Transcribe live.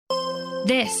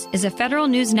This is a Federal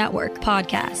News Network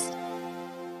podcast.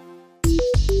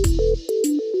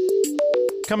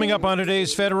 Coming up on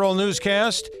today's Federal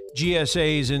Newscast,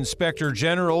 GSA's Inspector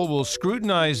General will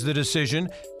scrutinize the decision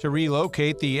to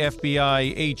relocate the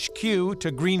FBI HQ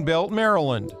to Greenbelt,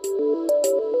 Maryland.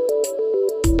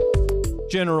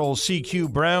 General C.Q.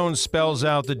 Brown spells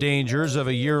out the dangers of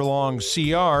a year-long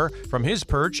CR from his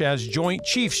perch as Joint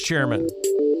Chiefs Chairman.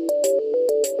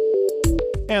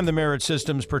 And the Merit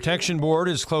Systems Protection Board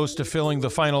is close to filling the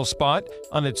final spot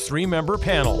on its 3-member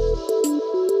panel.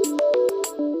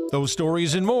 Those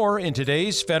stories and more in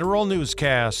today's Federal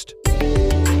Newscast.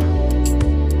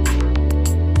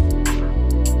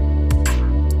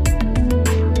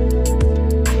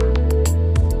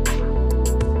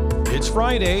 It's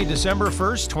Friday, December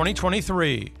 1st,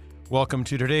 2023. Welcome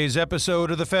to today's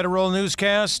episode of the Federal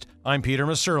Newscast. I'm Peter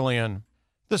Musurlian.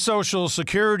 The Social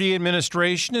Security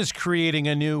Administration is creating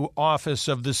a new Office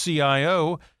of the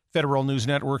CIO. Federal News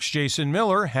Network's Jason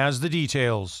Miller has the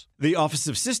details. The Office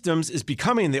of Systems is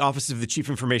becoming the Office of the Chief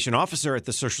Information Officer at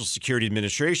the Social Security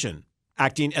Administration.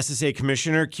 Acting SSA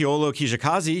Commissioner Keolo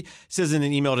Kijakazi says in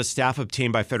an email to staff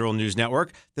obtained by Federal News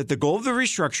Network that the goal of the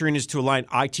restructuring is to align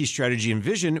IT strategy and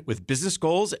vision with business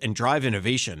goals and drive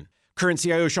innovation. Current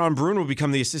CIO Sean Brune will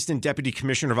become the Assistant Deputy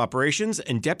Commissioner of Operations,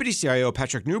 and Deputy CIO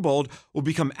Patrick Newbold will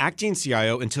become Acting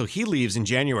CIO until he leaves in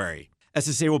January.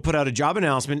 SSA will put out a job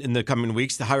announcement in the coming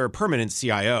weeks to hire a permanent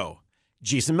CIO.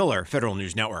 Jason Miller, Federal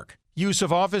News Network. Use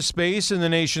of office space in the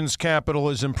nation's capital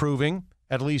is improving,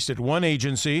 at least at one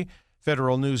agency.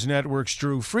 Federal News Network's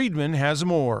Drew Friedman has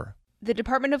more. The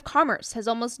Department of Commerce has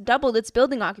almost doubled its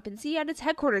building occupancy at its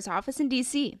headquarters office in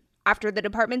D.C. After the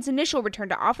department's initial return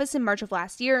to office in March of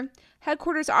last year,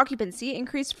 headquarters occupancy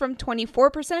increased from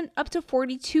 24% up to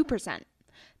 42%.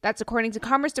 That's according to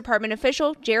Commerce Department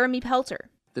official Jeremy Pelter.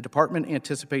 The department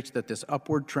anticipates that this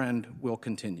upward trend will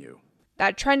continue.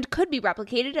 That trend could be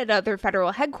replicated at other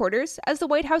federal headquarters as the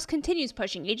White House continues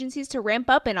pushing agencies to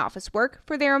ramp up in-office work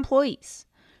for their employees.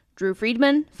 Drew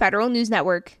Friedman, Federal News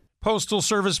Network. Postal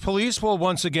Service Police will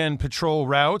once again patrol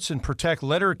routes and protect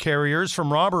letter carriers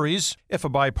from robberies. If a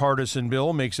bipartisan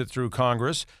bill makes it through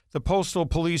Congress, the Postal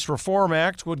Police Reform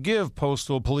Act would give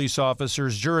postal police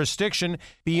officers jurisdiction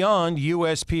beyond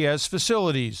USPS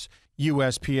facilities.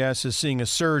 USPS is seeing a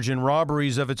surge in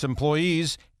robberies of its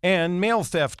employees and mail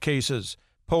theft cases.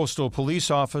 Postal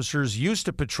police officers used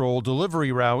to patrol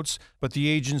delivery routes, but the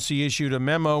agency issued a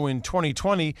memo in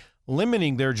 2020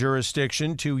 limiting their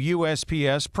jurisdiction to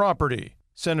USPS property.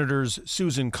 Senators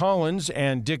Susan Collins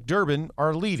and Dick Durbin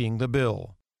are leading the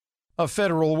bill. A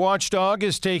federal watchdog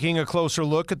is taking a closer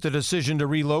look at the decision to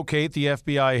relocate the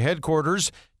FBI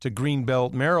headquarters to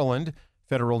Greenbelt, Maryland.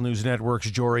 Federal News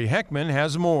Network's Jory Heckman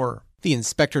has more. The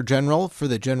Inspector General for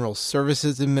the General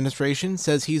Services Administration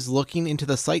says he's looking into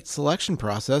the site selection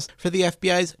process for the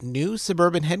FBI's new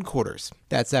suburban headquarters.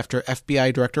 That's after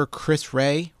FBI Director Chris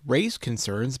Wray raised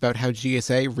concerns about how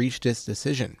GSA reached its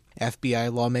decision.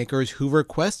 FBI lawmakers who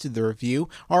requested the review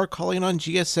are calling on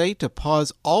GSA to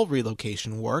pause all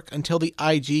relocation work until the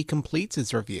IG completes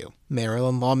its review.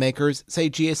 Maryland lawmakers say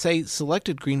GSA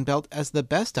selected Greenbelt as the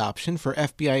best option for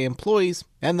FBI employees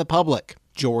and the public.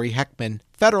 Jory Heckman,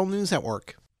 Federal News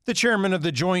Network. The chairman of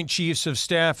the Joint Chiefs of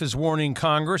Staff is warning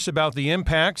Congress about the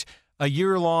impact a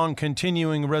year-long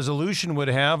continuing resolution would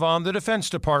have on the Defense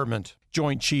Department.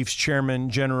 Joint Chiefs Chairman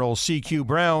General C.Q.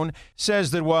 Brown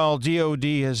says that while DoD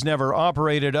has never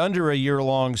operated under a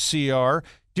year-long CR,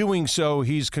 doing so,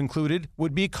 he's concluded,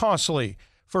 would be costly.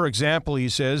 For example, he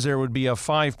says there would be a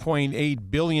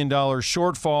 $5.8 billion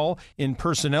shortfall in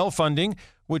personnel funding,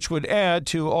 which would add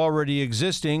to already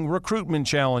existing recruitment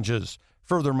challenges.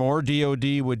 Furthermore,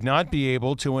 DoD would not be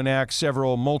able to enact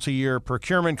several multi-year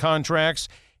procurement contracts,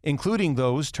 including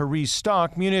those to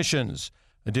restock munitions.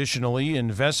 Additionally,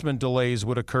 investment delays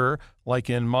would occur, like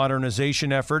in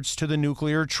modernization efforts to the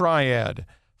nuclear triad.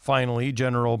 Finally,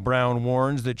 General Brown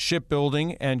warns that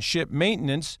shipbuilding and ship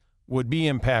maintenance would be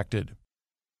impacted.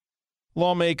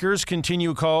 Lawmakers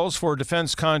continue calls for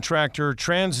defense contractor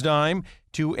TransDigm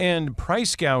to end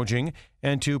price gouging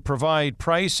and to provide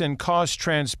price and cost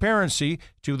transparency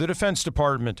to the Defense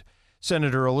Department.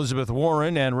 Senator Elizabeth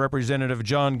Warren and Representative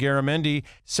John Garamendi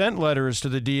sent letters to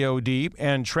the DoD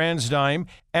and TransDigm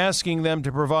asking them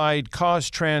to provide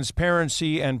cost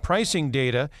transparency and pricing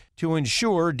data to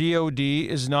ensure DoD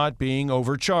is not being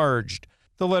overcharged.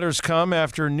 The letters come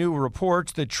after new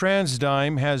reports that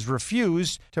TransDigm has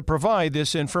refused to provide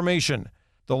this information.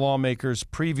 The lawmakers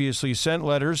previously sent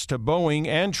letters to Boeing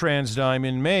and TransDigm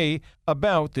in May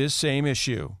about this same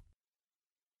issue.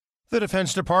 The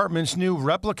Defense Department's new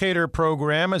Replicator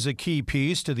program is a key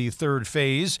piece to the third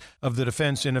phase of the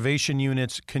Defense Innovation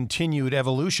Unit's continued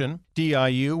evolution.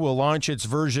 DIU will launch its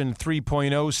version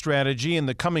 3.0 strategy in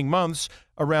the coming months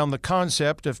around the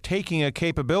concept of taking a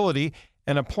capability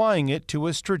and applying it to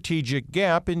a strategic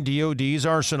gap in DoD's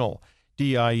arsenal.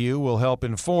 DIU will help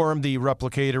inform the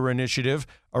Replicator initiative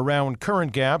around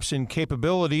current gaps in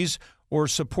capabilities or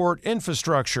support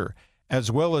infrastructure, as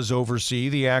well as oversee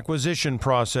the acquisition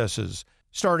processes.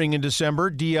 Starting in December,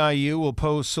 DIU will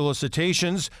post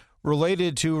solicitations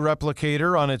related to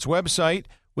Replicator on its website,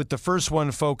 with the first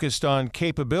one focused on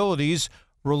capabilities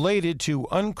related to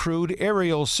uncrewed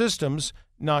aerial systems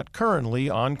not currently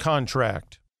on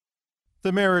contract.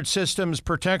 The Merit Systems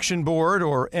Protection Board,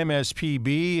 or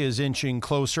MSPB, is inching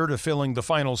closer to filling the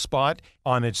final spot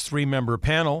on its three-member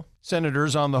panel.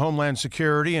 Senators on the Homeland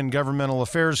Security and Governmental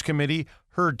Affairs Committee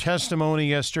heard testimony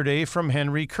yesterday from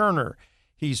Henry Kerner.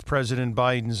 He's President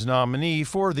Biden's nominee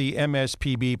for the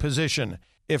MSPB position.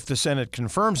 If the Senate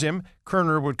confirms him,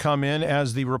 Kerner would come in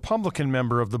as the Republican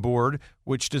member of the board,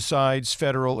 which decides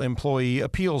federal employee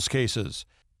appeals cases.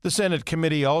 The Senate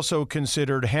committee also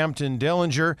considered Hampton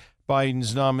Dellinger,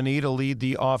 Biden's nominee to lead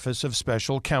the Office of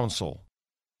Special Counsel.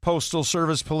 Postal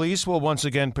Service police will once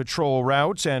again patrol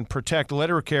routes and protect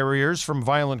letter carriers from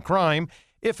violent crime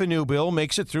if a new bill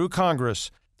makes it through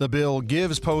Congress. The bill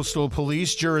gives postal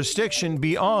police jurisdiction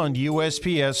beyond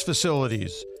USPS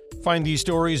facilities. Find these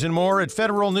stories and more at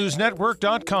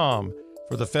federalnewsnetwork.com.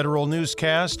 For the Federal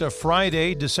Newscast of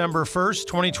Friday, December 1st,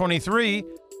 2023,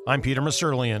 I'm Peter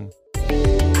Musurlian.